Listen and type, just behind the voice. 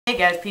Hey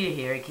guys, Peter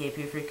here, aka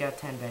Freak Out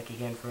 10 back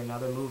again for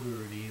another movie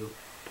review.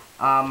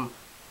 I'm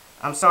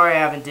sorry I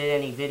haven't did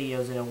any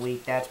videos in a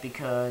week. That's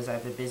because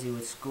I've been busy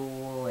with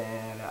school,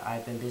 and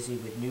I've been busy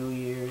with New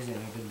Year's, and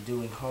I've been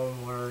doing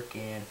homework,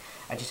 and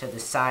I just had the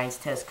science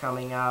test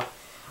coming up.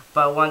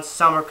 But once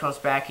summer comes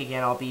back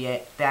again, I'll be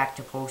back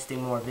to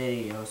posting more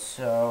videos,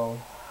 so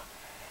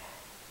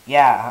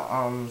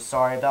yeah,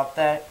 sorry about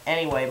that.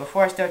 Anyway,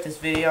 before I start this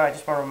video, I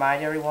just want to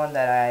remind everyone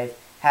that I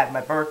had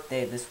my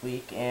birthday this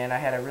week, and I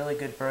had a really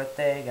good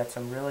birthday, got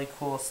some really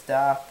cool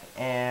stuff,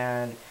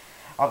 and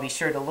I'll be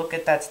sure to look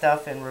at that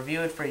stuff and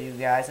review it for you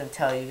guys and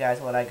tell you guys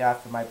what I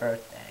got for my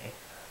birthday.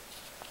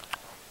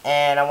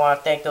 And I want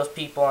to thank those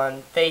people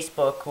on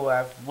Facebook who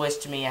have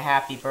wished me a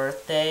happy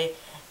birthday,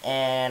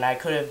 and I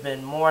could have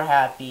been more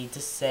happy to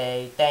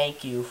say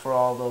thank you for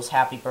all those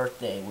happy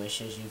birthday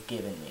wishes you've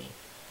given me.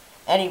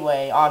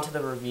 Anyway, on to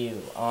the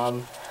review.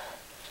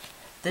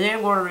 Today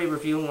I'm going to be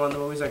reviewing one of the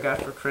movies I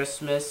got for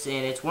Christmas,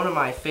 and it's one of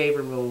my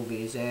favorite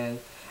movies, and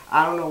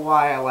I don't know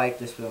why I like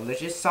this film. There's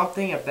just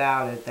something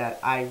about it that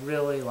I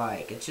really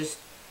like. It's just,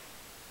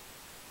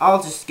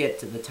 I'll just get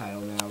to the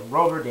title now,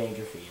 Rover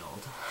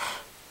Dangerfield.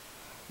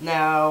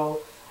 Now,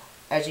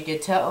 as you can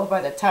tell by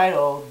the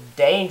title,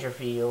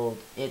 Dangerfield,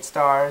 it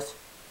stars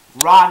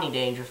Rodney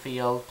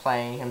Dangerfield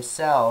playing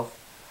himself,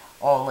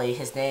 only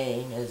his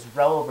name is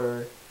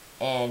Rover,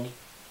 and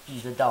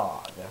he's a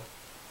dog.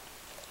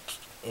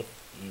 If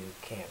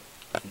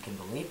you can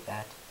believe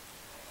that.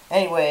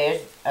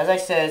 Anyway, as I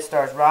said, it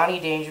stars Rodney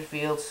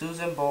Dangerfield,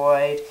 Susan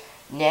Boyd,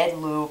 Ned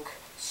Luke,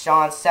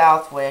 Sean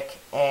Southwick,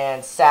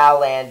 and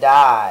Sal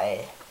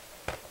Landai,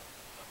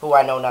 who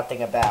I know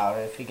nothing about.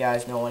 If you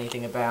guys know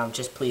anything about him,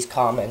 just please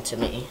comment to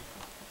me.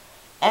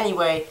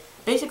 Anyway,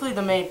 basically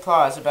the main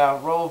plot is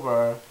about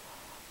Rover,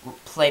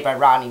 played by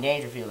Rodney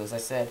Dangerfield, as I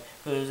said,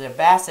 who's a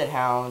basset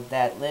hound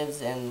that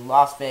lives in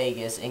Las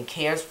Vegas and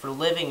cares for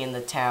living in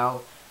the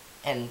town,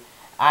 and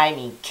I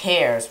mean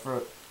cares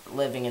for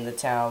living in the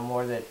town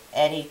more than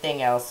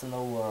anything else in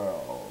the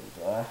world.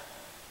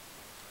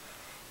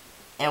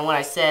 And when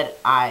I said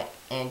I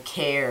mean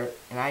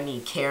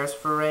cares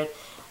for it,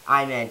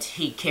 I meant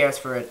he cares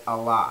for it a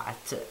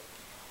lot.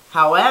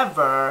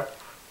 However,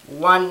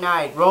 one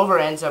night Rover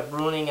ends up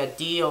ruining a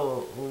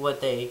deal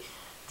with a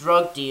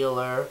drug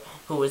dealer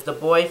who is the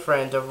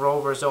boyfriend of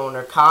Rover's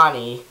owner,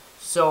 Connie.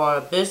 So on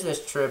a business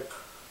trip,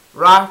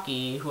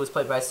 Rocky, who is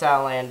played by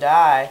Sal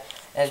Landai,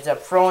 ends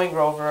up throwing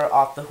Rover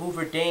off the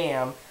Hoover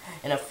Dam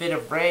in a fit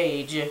of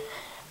rage,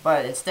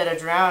 but instead of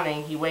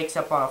drowning, he wakes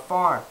up on a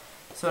farm.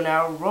 So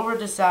now Rover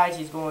decides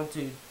he's going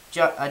to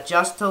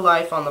adjust to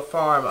life on the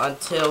farm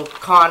until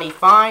Connie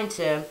finds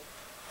him.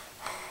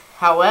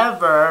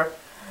 However,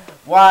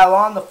 while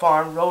on the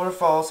farm, Rover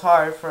falls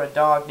hard for a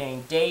dog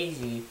named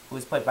Daisy, who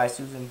is played by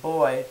Susan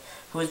Boyd,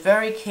 who is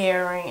very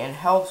caring and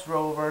helps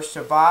Rover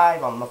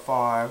survive on the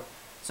farm.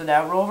 So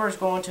now Rover is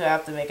going to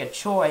have to make a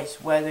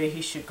choice whether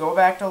he should go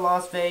back to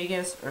Las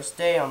Vegas or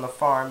stay on the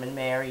farm and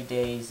marry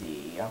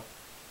Daisy.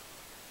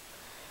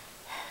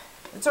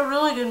 It's a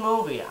really good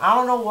movie. I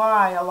don't know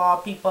why a lot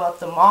of people have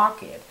to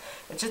mock it.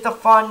 It's just a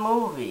fun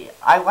movie.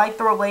 I like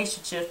the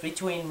relationship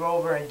between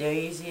Rover and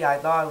Daisy. I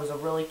thought it was a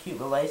really cute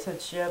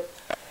relationship.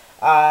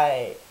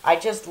 I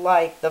just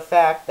like the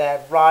fact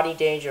that Rodney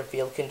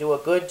Dangerfield can do a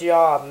good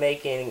job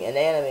making an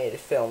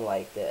animated film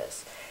like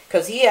this.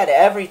 Because he had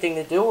everything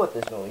to do with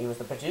this movie. He was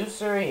the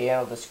producer, he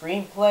handled the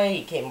screenplay,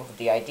 he came up with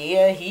the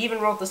idea, he even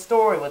wrote the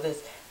story with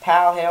his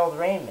pal Harold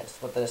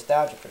Ramis, what the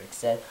Nostalgia Critic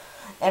said.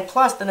 And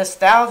plus, the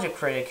Nostalgia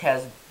Critic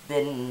has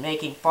been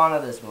making fun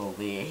of this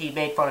movie. He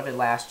made fun of it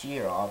last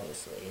year,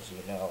 obviously, as you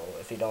know.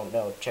 If you don't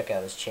know, check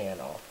out his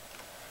channel.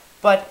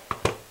 But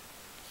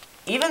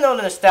even though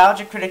the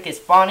Nostalgia Critic is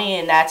funny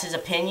and that's his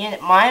opinion,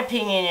 my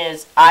opinion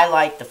is I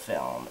like the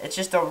film. It's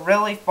just a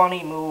really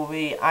funny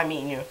movie. I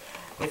mean,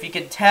 if you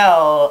could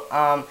tell,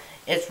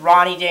 it's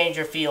Rodney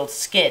Dangerfield's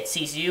skits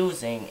he's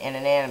using in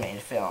an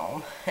animated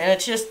film. And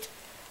it's just,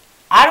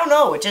 I don't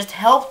know, it just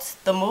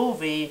helped the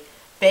movie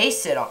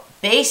based it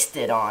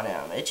on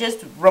him. It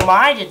just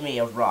reminded me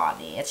of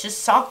Rodney. It's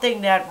just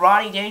something that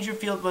Rodney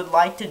Dangerfield would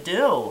like to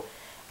do.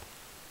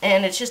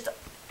 And it's just,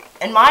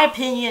 in my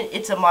opinion,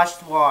 it's a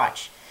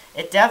must-watch.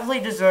 It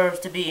definitely deserves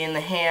to be in the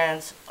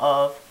hands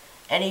of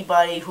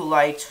anybody who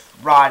likes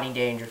Rodney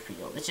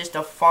Dangerfield. It's just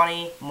a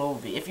funny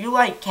movie. If you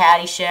like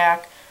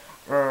Caddyshack,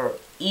 or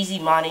Easy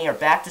Money, or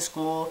Back to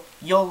School,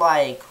 you'll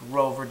like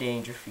Rover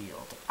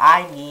Dangerfield.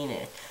 I mean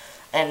it.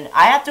 And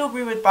I have to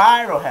agree with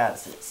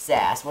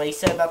bwrosas, what he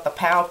said about the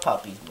Pound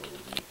Puppies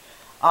movie.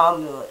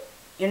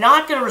 You're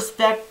not going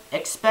to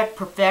expect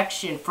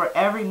perfection for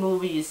every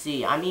movie you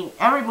see. I mean,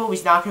 every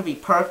movie's not going to be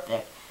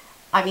perfect.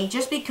 I mean,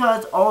 just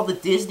because all the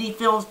Disney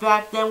films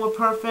back then were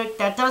perfect,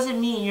 that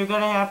doesn't mean you're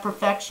going to have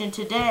perfection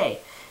today.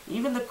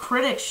 Even the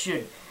critics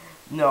should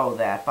know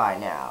that by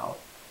now.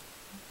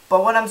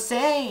 But what I'm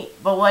saying,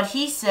 but what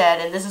he said,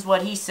 and this is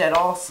what he said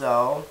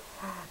also,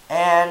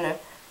 and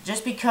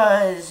just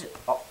because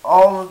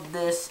all of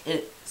this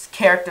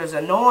character's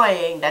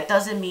annoying, that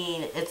doesn't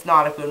mean it's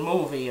not a good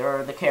movie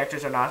or the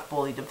characters are not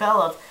fully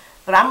developed.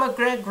 But I'm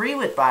gonna agree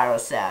with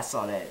bwrosas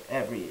on it,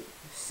 every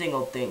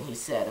single thing he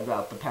said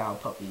about the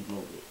Pound Puppies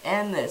movie.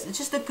 And this. It's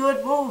just a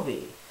good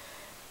movie.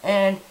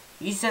 And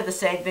he said the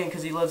same thing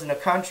because he lives in a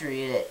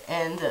country.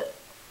 And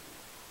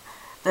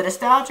the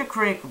Nostalgia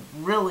Critic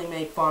really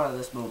made fun of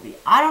this movie.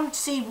 I don't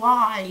see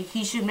why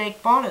he should make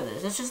fun of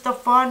this. It's just a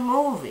fun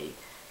movie.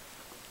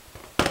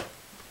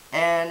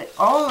 And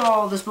all in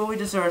all, this movie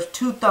deserves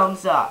 2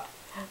 thumbs up.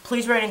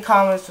 Please rate and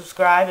comment,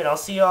 subscribe, and I'll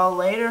see you all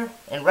later.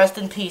 And rest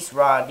in peace,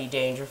 Rover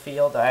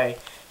Dangerfield.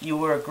 You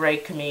were a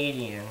great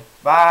comedian.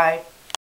 Bye.